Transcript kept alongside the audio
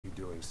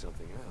doing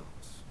something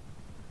else,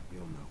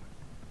 you'll know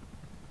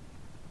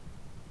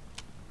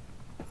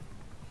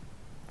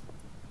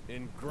it.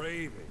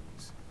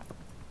 Engravings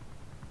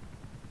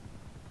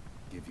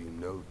give you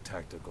no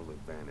tactical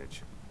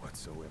advantage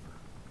whatsoever.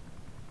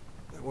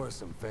 There was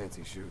some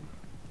fancy shooting.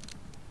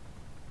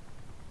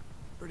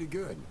 Pretty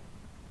good.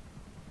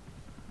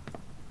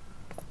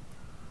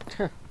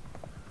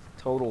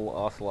 Total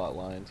Ocelot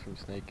lines from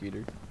Snake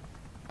Eater.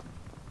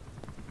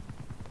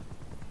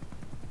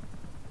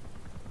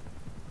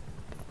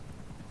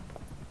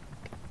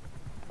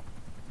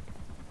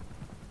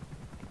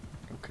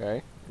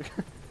 Okay.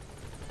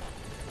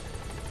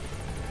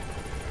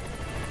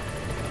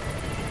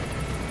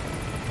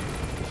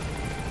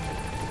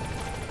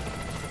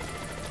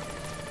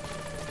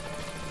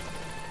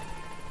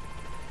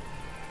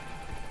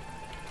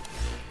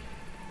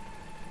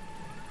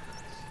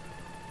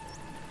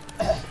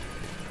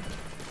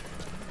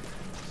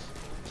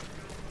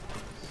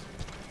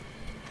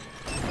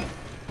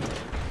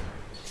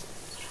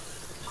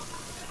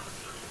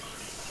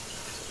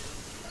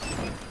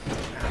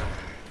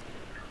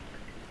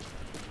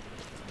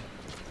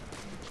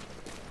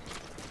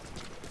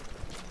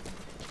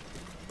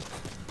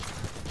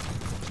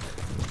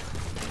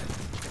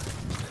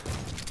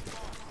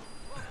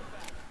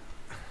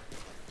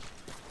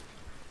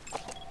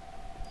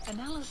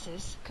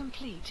 Analysis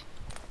complete.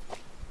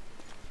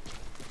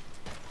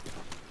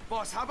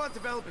 Boss, how about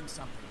developing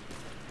something?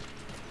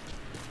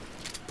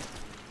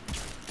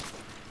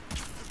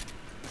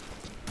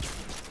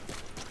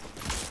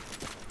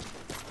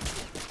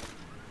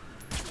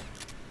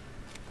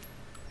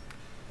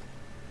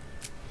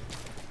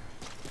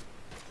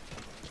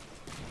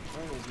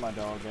 Where's my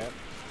dog at?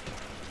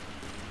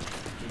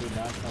 He did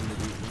not come to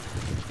beat me.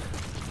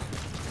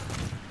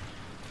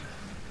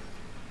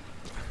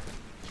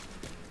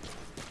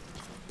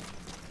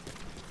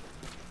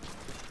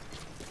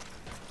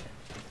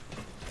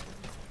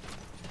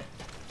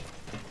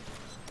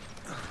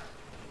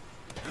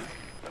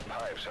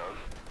 Huh?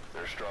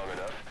 They're strong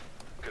enough.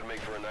 Could make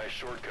for a nice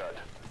shortcut.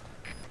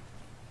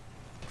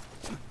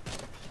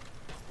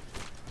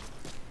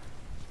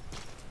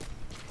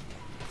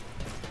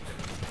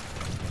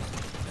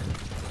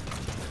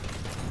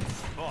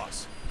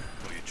 Boss,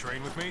 will you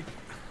train with me?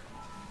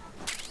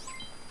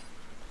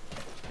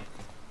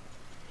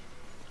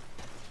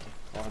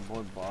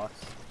 Cardboard box.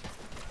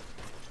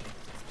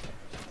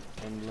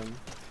 Emblem.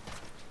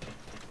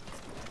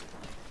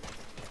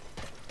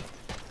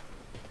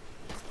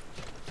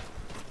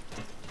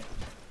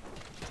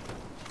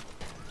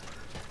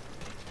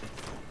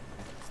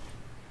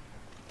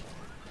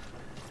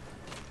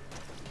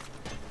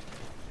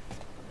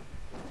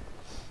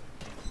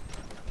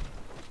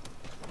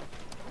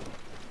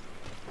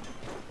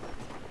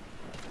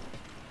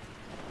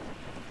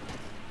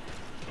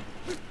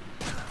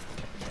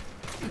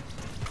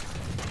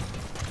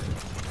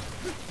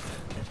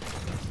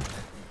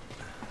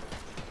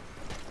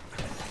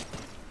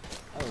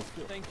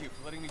 Thank you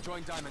for letting me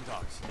join Diamond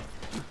Dogs.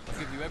 I'll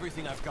give you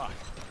everything I've got.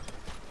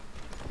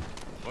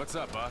 What's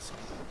up, boss?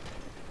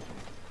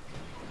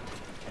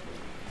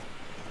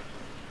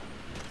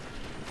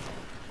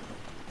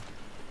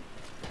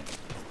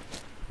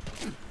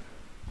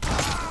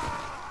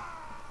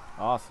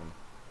 Awesome.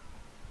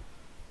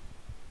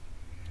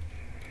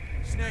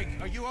 Snake,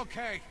 are you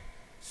okay?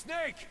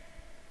 Snake!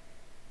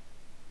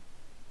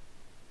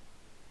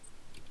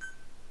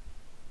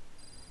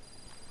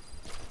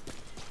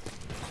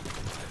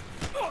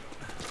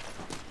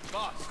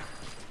 Boss!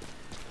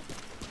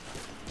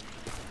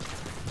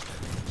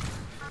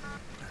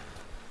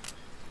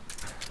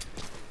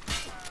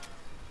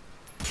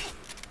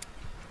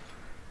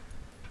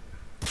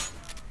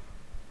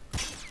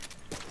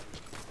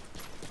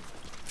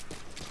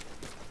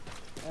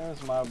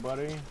 There's my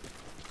buddy.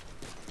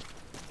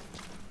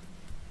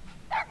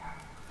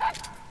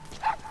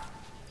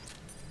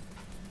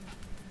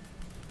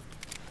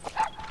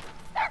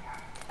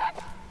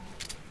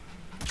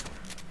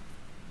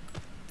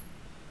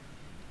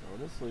 Go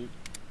to sleep.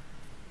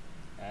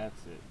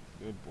 That's it.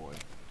 Good boy.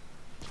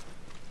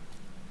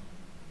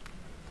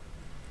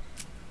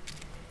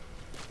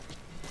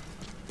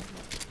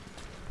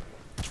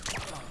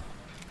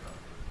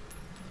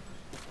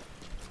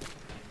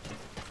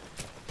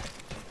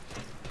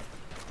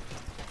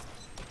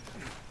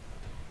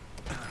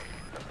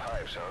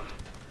 Pipes, huh?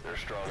 They're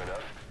strong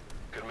enough.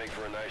 Could make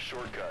for a nice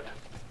shortcut.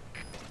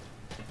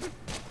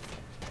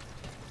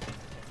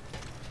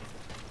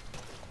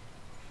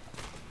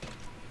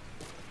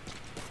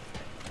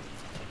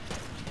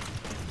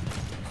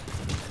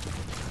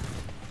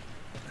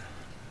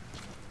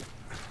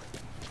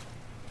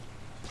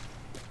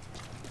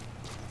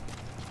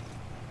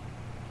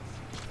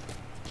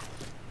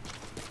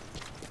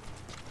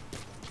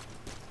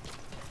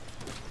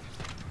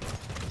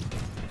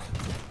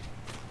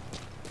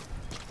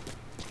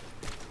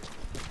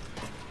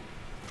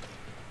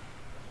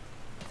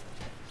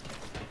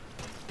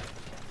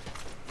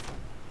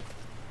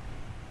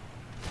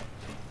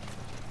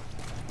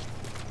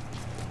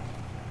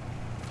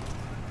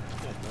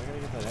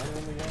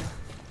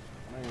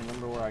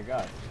 I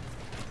got.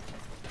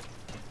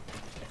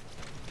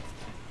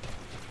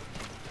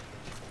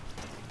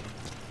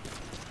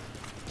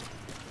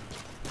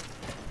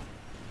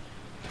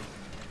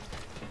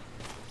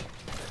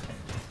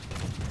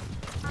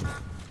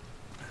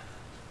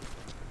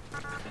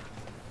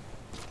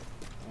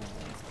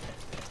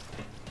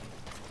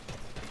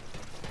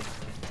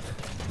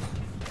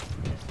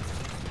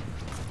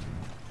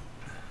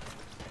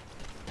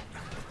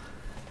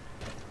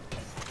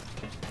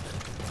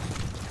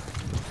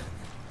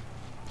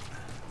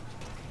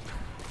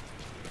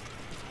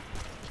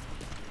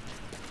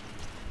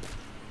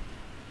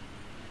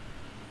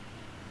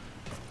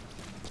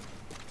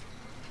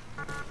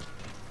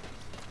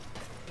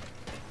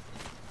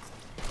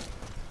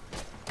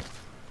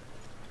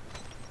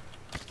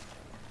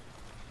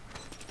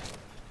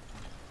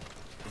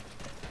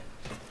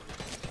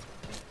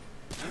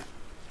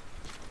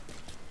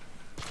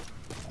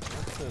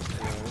 This way.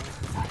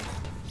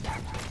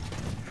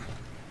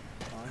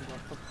 Wind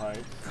up the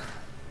pipes.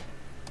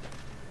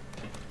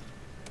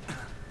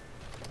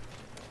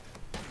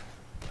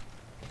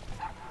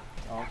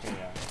 Oh, okay,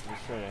 yeah. You're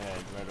straight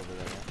ahead, right over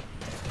there.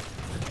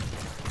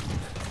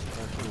 So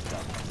I should have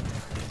got one.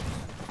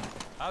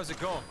 How's it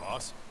going,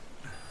 boss?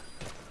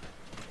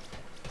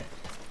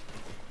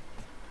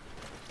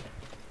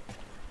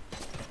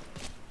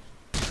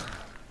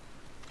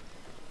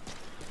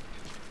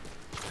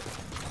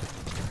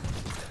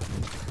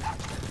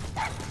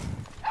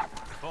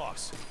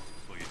 Boss,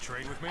 will you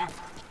train with me? Yeah.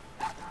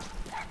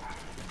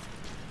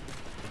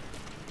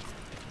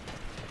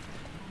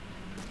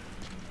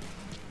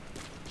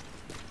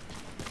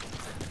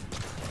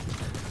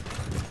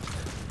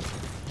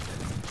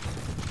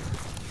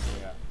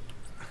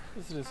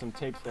 Listen to some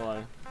tapes while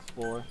I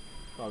explore.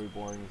 Probably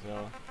boring as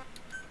hell.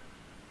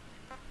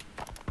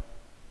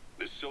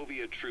 The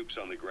Soviet troops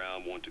on the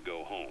ground want to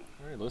go home,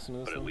 Alright, listen to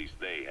this but at one. least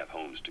they have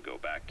homes to go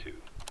back to.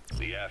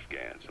 The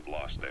Afghans have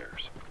lost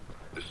theirs.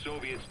 The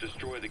Soviets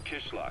destroy the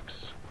kishlaks,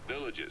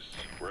 villages,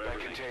 wherever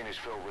That container's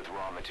filled with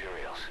raw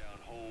materials.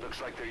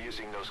 Looks like they're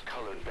using those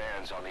colored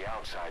bands on the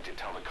outside to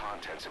tell the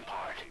contents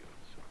apart.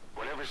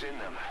 Whatever's in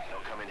them,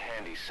 they'll come in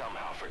handy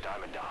somehow for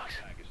Diamond Dogs.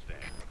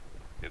 Pakistan.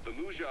 If the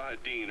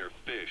Mujahideen are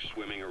fish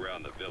swimming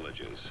around the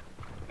villages,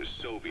 the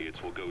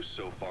Soviets will go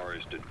so far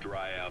as to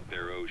dry out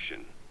their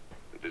ocean.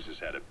 But this has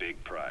had a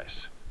big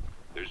price.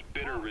 There's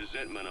bitter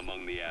resentment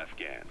among the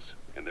Afghans,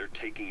 and they're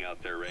taking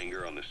out their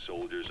anger on the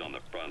soldiers on the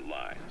front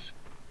lines.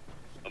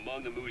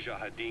 Among the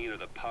Mujahideen are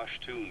the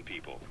Pashtun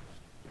people.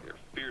 They're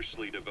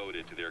fiercely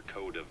devoted to their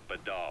code of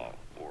Badal,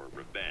 or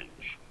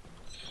revenge.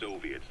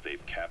 Soviets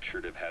they've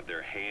captured have had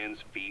their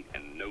hands, feet,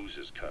 and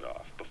noses cut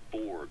off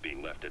before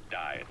being left to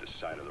die at the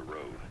side of the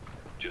road,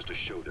 just to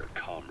show their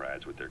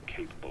comrades what they're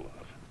capable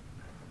of.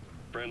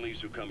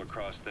 Friendlies who come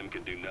across them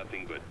can do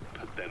nothing but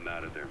put them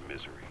out of their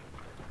misery.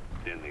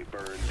 Then they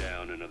burn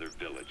down another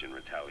village in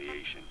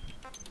retaliation.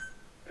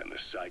 And the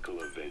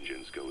cycle of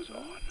vengeance goes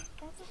on.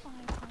 That's a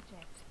fine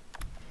project.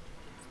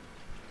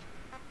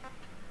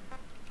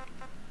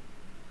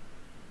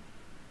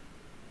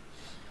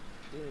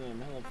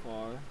 Damn, hella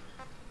far.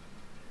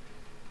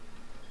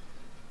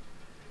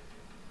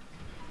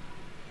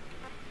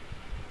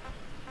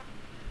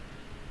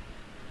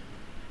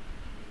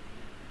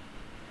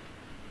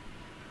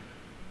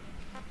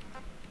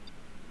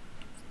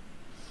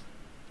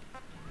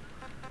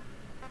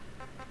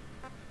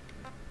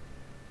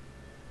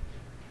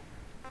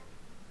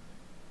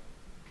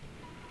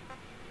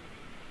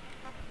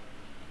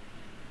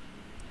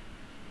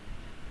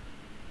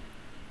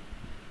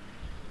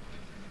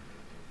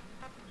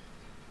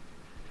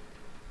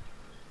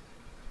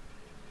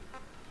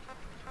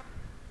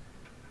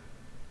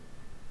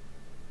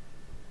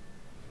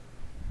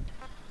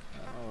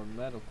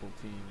 Medical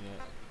team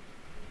yet.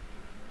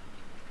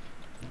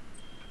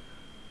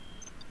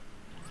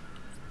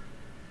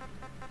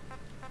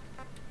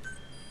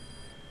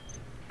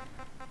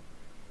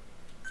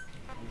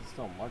 I'm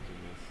still marking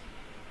this.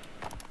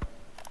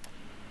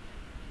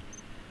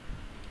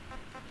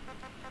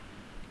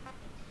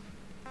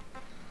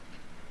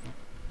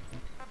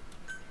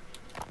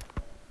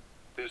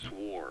 This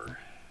war,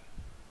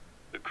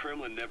 the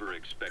Kremlin never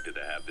expected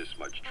to have this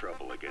much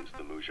trouble against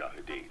the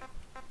Mujahideen.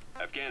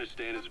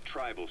 Afghanistan is a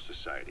tribal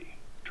society.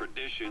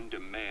 Tradition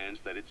demands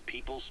that its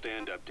people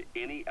stand up to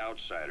any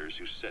outsiders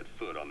who set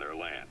foot on their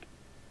land.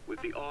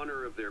 With the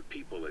honor of their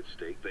people at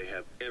stake, they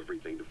have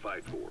everything to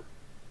fight for.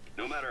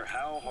 No matter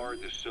how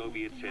hard the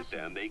Soviets hit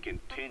them, they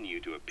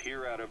continue to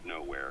appear out of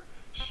nowhere,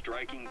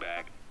 striking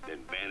back, then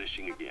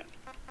vanishing again.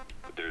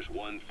 But there's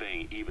one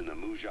thing even the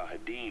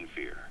Mujahideen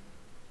fear.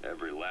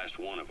 Every last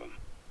one of them.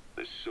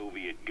 The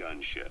Soviet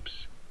gunships.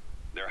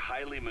 They're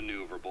highly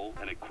maneuverable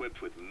and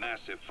equipped with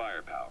massive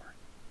firepower.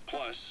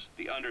 Plus,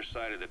 the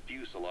underside of the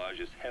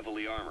fuselage is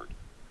heavily armored.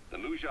 The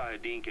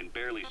Mujahideen can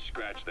barely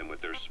scratch them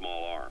with their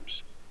small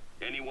arms.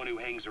 Anyone who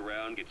hangs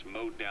around gets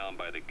mowed down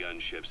by the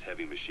gunship's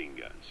heavy machine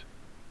guns.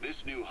 This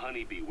new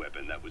honeybee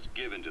weapon that was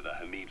given to the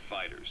Hamid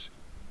fighters,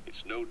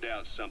 it's no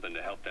doubt something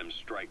to help them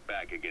strike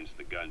back against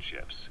the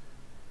gunships.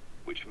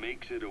 which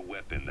makes it a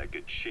weapon that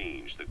could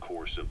change the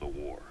course of the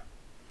war.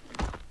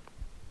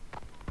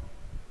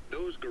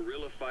 Those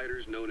guerrilla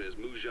fighters known as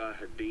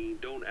Mujahideen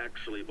don't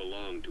actually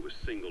belong to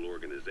a single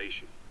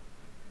organization.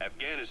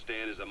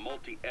 Afghanistan is a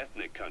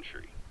multi-ethnic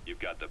country. You've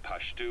got the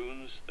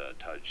Pashtuns, the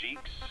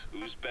Tajiks,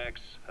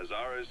 Uzbeks,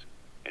 Hazaras,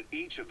 and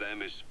each of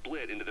them is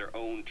split into their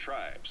own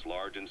tribes,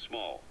 large and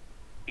small.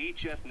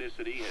 Each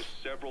ethnicity has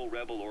several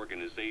rebel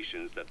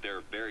organizations that their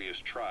various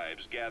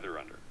tribes gather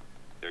under.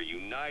 They're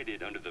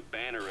united under the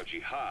banner of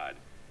jihad,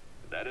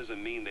 but that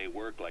doesn't mean they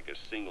work like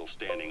a single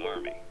standing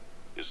army.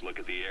 Just look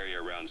at the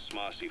area around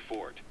Smasy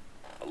Fort.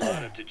 A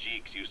lot of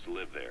Tajiks used to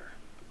live there,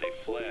 but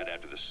they fled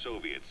after the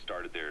Soviets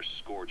started their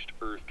Scorched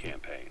Earth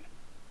campaign.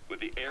 With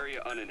the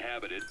area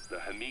uninhabited, the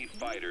Hamid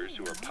fighters,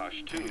 who are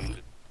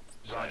Pashtuns,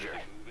 decided to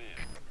move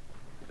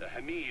in. The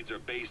Hamids are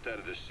based out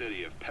of the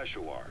city of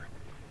Peshawar.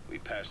 We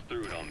passed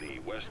through it on the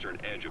western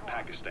edge of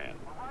Pakistan.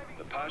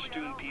 The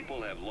Pashtun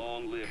people have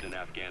long lived in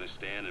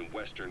Afghanistan and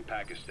western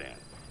Pakistan.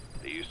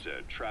 They used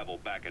to travel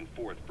back and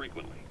forth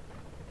frequently.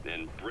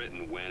 Then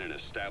Britain went and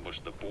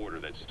established the border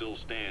that still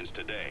stands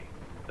today.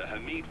 The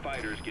Hamid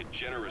fighters get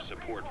generous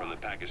support from the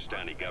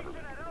Pakistani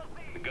government.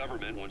 The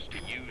government wants to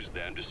use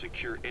them to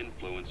secure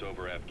influence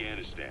over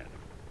Afghanistan.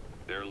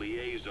 Their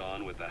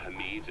liaison with the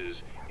Hamids is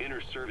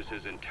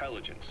Inter-Services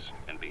Intelligence,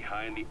 and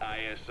behind the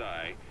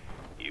ISI,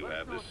 you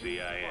have the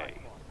CIA.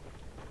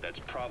 That's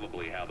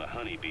probably how the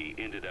Honeybee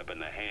ended up in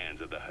the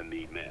hands of the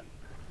Hamid men.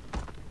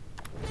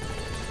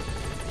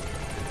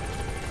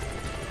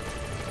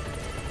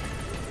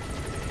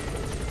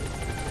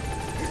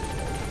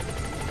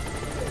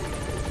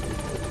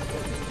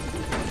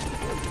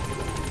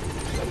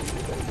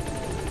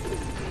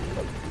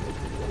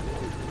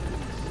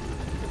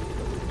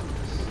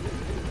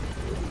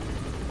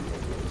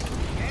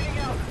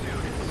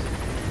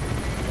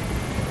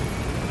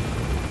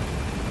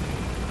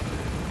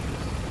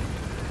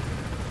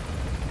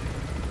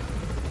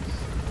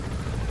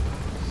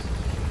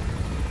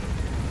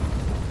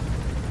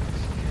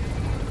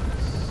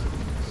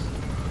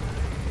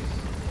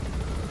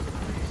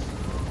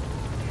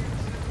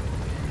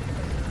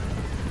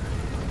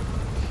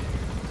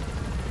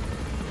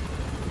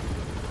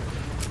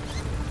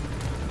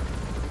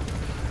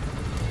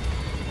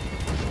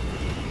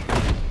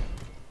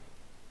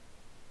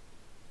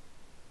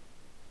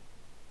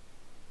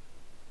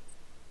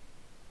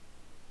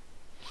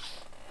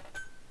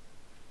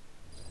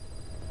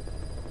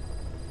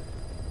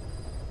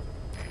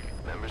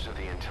 Members of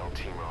the intel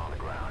team are on the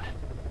ground.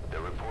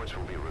 Their reports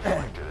will be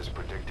reflected as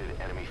predicted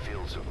enemy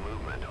fields of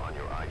movement on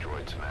your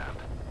iDroid's map.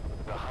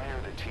 The higher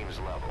the team's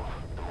level,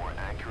 the more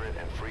accurate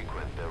and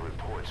frequent their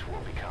reports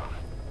will become.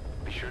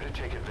 Be sure to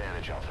take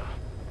advantage of them.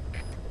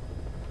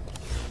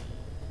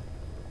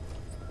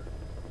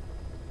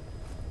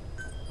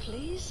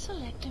 Please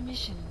select a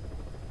mission.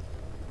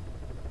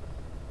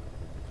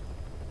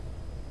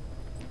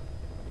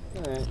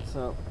 Alright,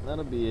 so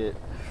that'll be it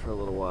for a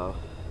little while.